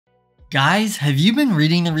Guys, have you been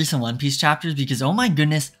reading the recent One Piece chapters? Because oh my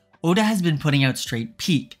goodness, Oda has been putting out straight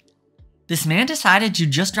peak. This man decided to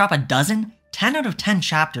just drop a dozen 10 out of 10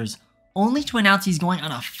 chapters, only to announce he's going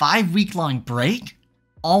on a 5-week-long break?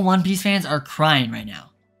 All One Piece fans are crying right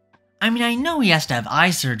now. I mean, I know he has to have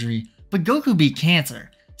eye surgery, but Goku beat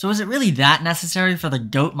cancer, so is it really that necessary for the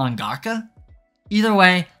GOAT mangaka? Either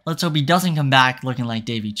way, let's hope he doesn't come back looking like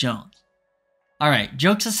Davy Jones. Alright,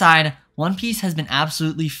 jokes aside, One Piece has been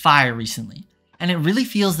absolutely fire recently, and it really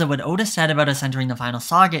feels that what Oda said about us entering the final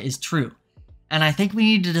saga is true. And I think we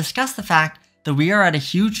need to discuss the fact that we are at a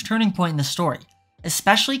huge turning point in the story,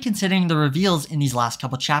 especially considering the reveals in these last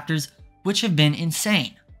couple chapters, which have been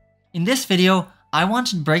insane. In this video, I want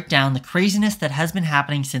to break down the craziness that has been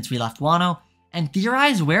happening since we left Wano, and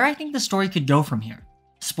theorize where I think the story could go from here.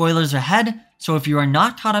 Spoilers ahead, so if you are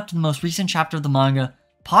not caught up to the most recent chapter of the manga,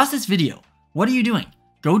 pause this video. What are you doing?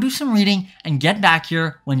 Go do some reading and get back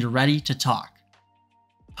here when you're ready to talk.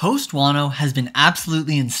 Post Wano has been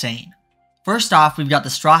absolutely insane. First off, we've got the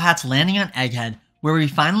Straw Hats landing on Egghead, where we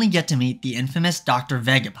finally get to meet the infamous Dr.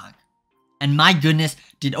 Vegapunk. And my goodness,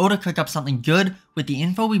 did Oda cook up something good with the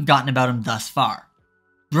info we've gotten about him thus far.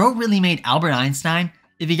 Bro really made Albert Einstein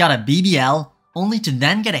if he got a BBL, only to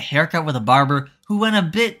then get a haircut with a barber who went a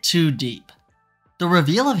bit too deep. The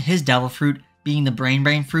reveal of his devil fruit being the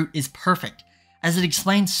brain fruit is perfect, as it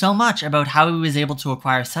explains so much about how he was able to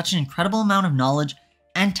acquire such an incredible amount of knowledge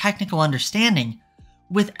and technical understanding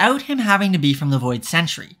without him having to be from the Void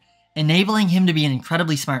Century, enabling him to be an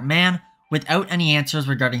incredibly smart man without any answers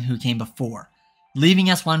regarding who came before, leaving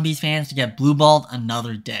us One Piece fans to get blue-balled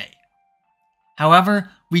another day. However,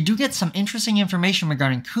 we do get some interesting information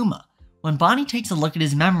regarding Kuma when Bonnie takes a look at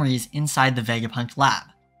his memories inside the Vegapunk lab.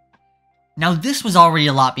 Now this was already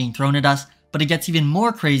a lot being thrown at us, but it gets even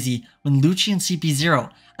more crazy when Lucci and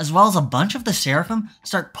CP0, as well as a bunch of the Seraphim,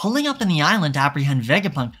 start pulling up in the island to apprehend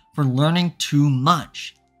Vegapunk for learning too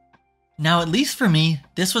much. Now at least for me,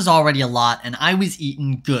 this was already a lot and I was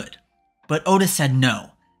eating good. But Oda said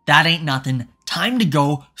no, that ain't nothing, time to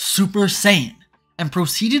go Super Saiyan, and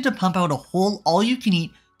proceeded to pump out a whole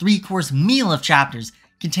all-you-can-eat 3-course meal of chapters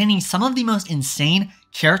containing some of the most insane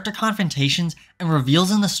character confrontations and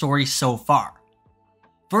reveals in the story so far.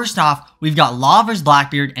 First off, we've got Law vs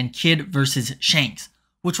Blackbeard and Kid vs Shanks,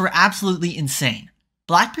 which were absolutely insane.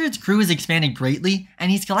 Blackbeard's crew has expanded greatly, and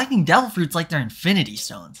he's collecting devil fruits like they're infinity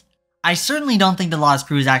stones. I certainly don't think the Law's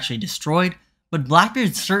crew is actually destroyed, but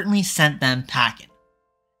Blackbeard certainly sent them packing.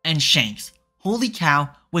 And Shanks, holy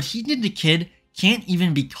cow, what he did to Kid can't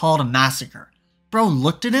even be called a massacre. Bro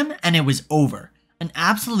looked at him and it was over. An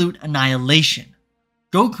absolute annihilation.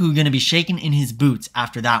 Goku gonna be shaken in his boots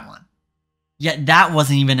after that one. Yet that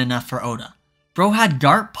wasn't even enough for Oda. Bro had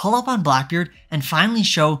Garp pull up on Blackbeard and finally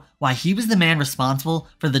show why he was the man responsible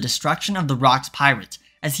for the destruction of the Rock's pirates,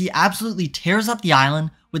 as he absolutely tears up the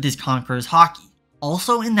island with his Conqueror's Haki.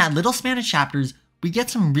 Also in that little span of chapters, we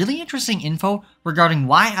get some really interesting info regarding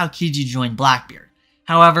why Aokiji joined Blackbeard.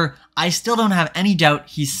 However, I still don't have any doubt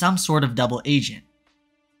he's some sort of double agent.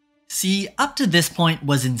 See, up to this point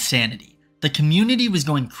was insanity. The community was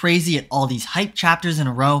going crazy at all these hype chapters in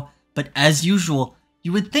a row, but as usual,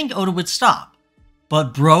 you would think Oda would stop.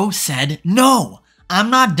 But bro said, no, I'm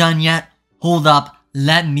not done yet, hold up,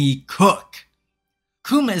 let me cook.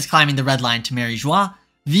 Kuma is climbing the red line to Mary Joie,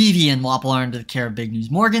 Vivi and Wapple are under the care of Big News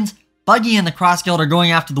Morgans, Buggy and the Cross Guild are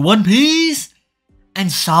going after the One Piece, and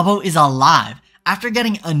Sabo is alive after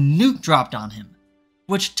getting a nuke dropped on him.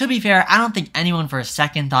 Which, to be fair, I don't think anyone for a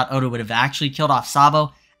second thought Oda would have actually killed off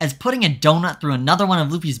Sabo, as putting a donut through another one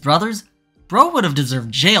of Luffy's brothers, bro would have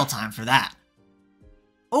deserved jail time for that.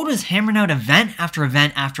 Oda's hammering out event after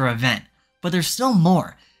event after event, but there's still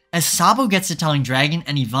more, as Sabo gets to telling Dragon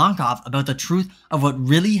and Ivankov about the truth of what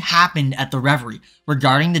really happened at the Reverie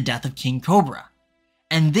regarding the death of King Cobra.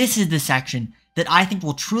 And this is the section that I think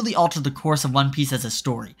will truly alter the course of One Piece as a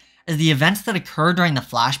story, as the events that occur during the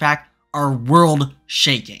flashback are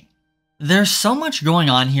world-shaking. There's so much going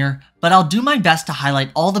on here, but I'll do my best to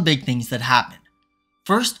highlight all the big things that happen.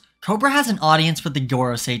 First, Cobra has an audience with the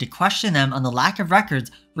Gorosei to question them on the lack of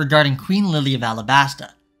records regarding Queen Lily of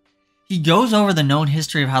Alabasta. He goes over the known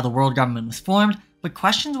history of how the world government was formed, but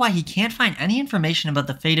questions why he can't find any information about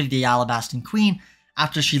the fate of the Alabastan Queen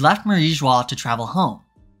after she left Marie Joie to travel home.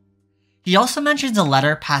 He also mentions a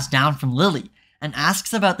letter passed down from Lily, and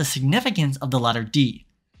asks about the significance of the letter D.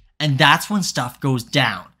 And that's when stuff goes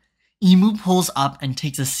down. Imu pulls up and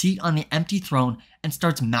takes a seat on the empty throne and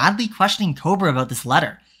starts madly questioning Cobra about this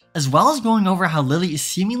letter, as well as going over how Lily is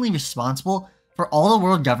seemingly responsible for all the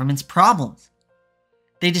world government's problems.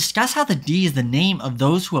 They discuss how the D is the name of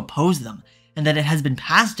those who oppose them, and that it has been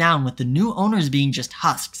passed down with the new owners being just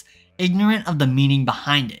husks, ignorant of the meaning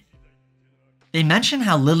behind it. They mention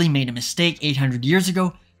how Lily made a mistake 800 years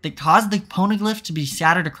ago that caused the poneglyph to be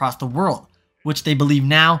scattered across the world, which they believe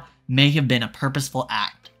now may have been a purposeful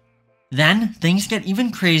act. Then, things get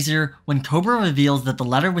even crazier when Cobra reveals that the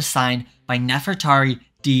letter was signed by Nefertari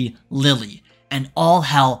D. Lily, and all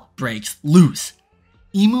hell breaks loose.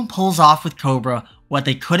 Imu pulls off with Cobra what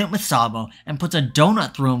they couldn't with Sabo and puts a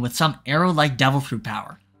donut through him with some arrow-like devil fruit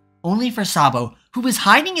power, only for Sabo, who was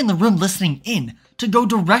hiding in the room listening in, to go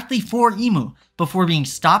directly for Imu before being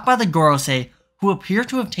stopped by the Gorosei, who appear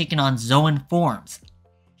to have taken on Zoan forms.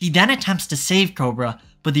 He then attempts to save Cobra,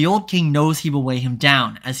 but the old king knows he will weigh him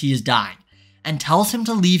down as he is dying, and tells him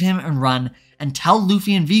to leave him and run and tell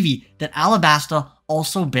Luffy and Vivi that Alabasta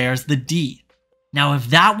also bears the D. Now if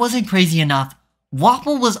that wasn't crazy enough,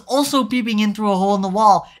 Wapol was also peeping in through a hole in the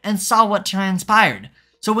wall and saw what transpired,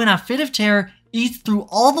 so in a fit of terror, eats through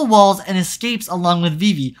all the walls and escapes along with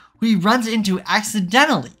Vivi, who he runs into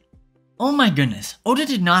accidentally. Oh my goodness, Oda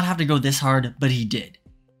did not have to go this hard, but he did.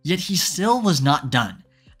 Yet he still was not done,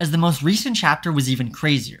 as the most recent chapter was even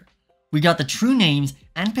crazier. We got the true names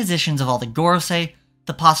and positions of all the Gorosei,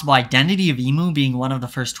 the possible identity of Imu being one of the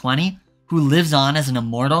first 20, who lives on as an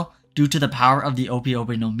immortal due to the power of the Opi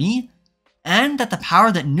Opi no Mi, and that the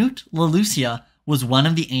power that nuked Leloucia was one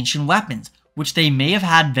of the ancient weapons, which they may have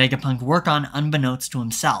had Vegapunk work on unbeknownst to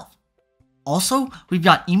himself. Also, we've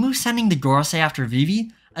got Imu sending the Gorosei after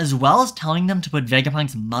Vivi, as well as telling them to put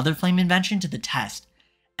Vegapunk's Mother Flame invention to the test.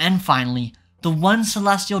 And finally, the one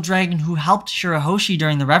celestial dragon who helped Shirahoshi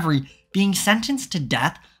during the reverie being sentenced to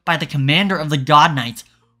death by the commander of the God Knights,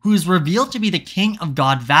 who is revealed to be the king of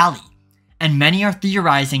God Valley, and many are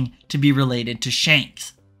theorizing to be related to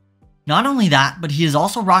Shanks. Not only that, but he is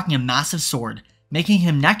also rocking a massive sword, making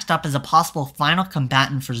him next up as a possible final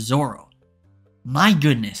combatant for Zoro. My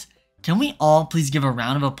goodness, can we all please give a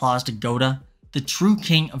round of applause to Goda, the true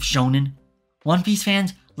king of shonen? One Piece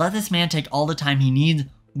fans, let this man take all the time he needs.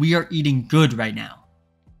 We are eating good right now.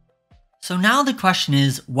 So now the question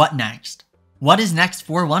is, what next? What is next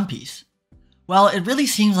for One Piece? Well, it really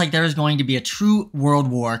seems like there is going to be a true world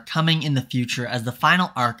war coming in the future as the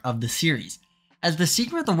final arc of the series, as the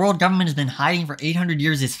secret the world government has been hiding for 800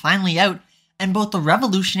 years is finally out, and both the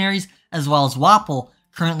revolutionaries as well as Wapol,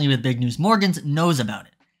 currently with Big News Morgans, knows about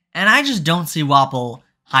it. And I just don't see Wapol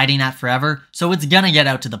hiding that forever, so it's gonna get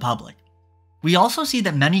out to the public. We also see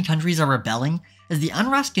that many countries are rebelling as the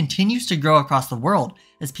unrest continues to grow across the world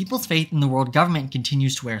as people's faith in the world government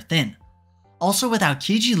continues to wear thin. Also, with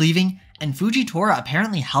Aokiji leaving and Fujitora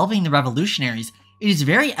apparently helping the revolutionaries, it is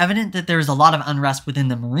very evident that there is a lot of unrest within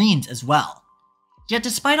the Marines as well. Yet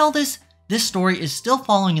despite all this, this story is still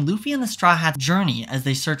following Luffy and the Straw Hats' journey as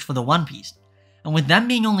they search for the One Piece, and with them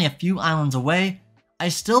being only a few islands away, I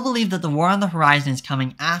still believe that the war on the horizon is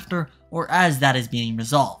coming after or as that is being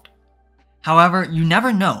resolved. However, you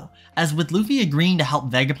never know, as with Luffy agreeing to help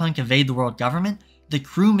Vegapunk evade the world government, the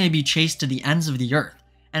crew may be chased to the ends of the earth,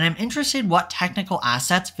 and I'm interested what technical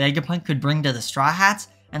assets Vegapunk could bring to the Straw Hats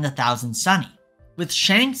and the Thousand Sunny. With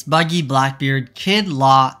Shanks, Buggy, Blackbeard, Kid,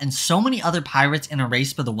 Law, and so many other pirates in a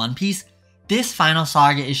race for the One Piece, this final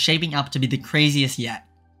saga is shaping up to be the craziest yet.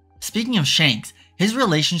 Speaking of Shanks, his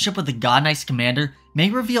relationship with the God Knight's commander may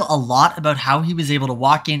reveal a lot about how he was able to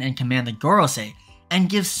walk in and command the Gorosei, and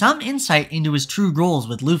give some insight into his true goals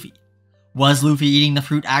with Luffy. Was Luffy eating the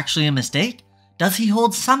fruit actually a mistake? Does he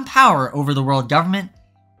hold some power over the world government?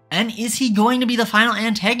 And is he going to be the final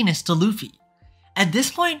antagonist to Luffy? At this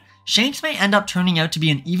point, Shanks may end up turning out to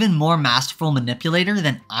be an even more masterful manipulator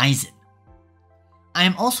than Aizen. I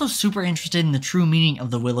am also super interested in the true meaning of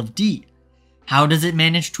the Will of D. How does it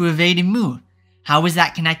manage to evade Imu? How is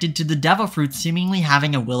that connected to the Devil Fruits seemingly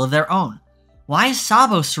having a will of their own? Why is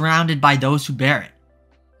Sabo surrounded by those who bear it?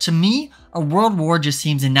 To me, a world war just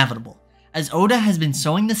seems inevitable, as Oda has been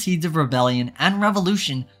sowing the seeds of rebellion and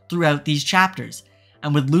revolution throughout these chapters,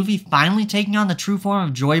 and with Luffy finally taking on the true form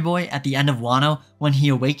of Joy Boy at the end of Wano when he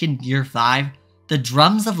awakened Year 5, the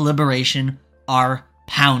drums of liberation are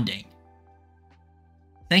pounding.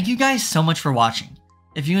 Thank you guys so much for watching.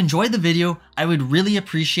 If you enjoyed the video, I would really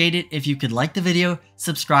appreciate it if you could like the video,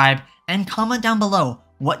 subscribe, and comment down below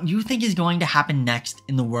what you think is going to happen next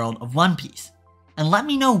in the world of One Piece. And let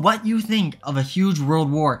me know what you think of a huge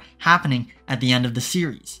world war happening at the end of the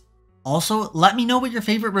series. Also, let me know what your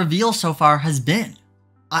favorite reveal so far has been.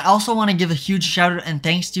 I also want to give a huge shout out and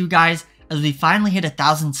thanks to you guys as we finally hit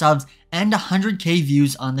 1,000 subs and 100k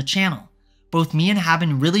views on the channel. Both me and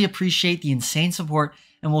Haben really appreciate the insane support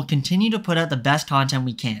and will continue to put out the best content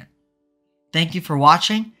we can. Thank you for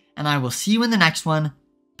watching, and I will see you in the next one.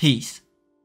 Peace.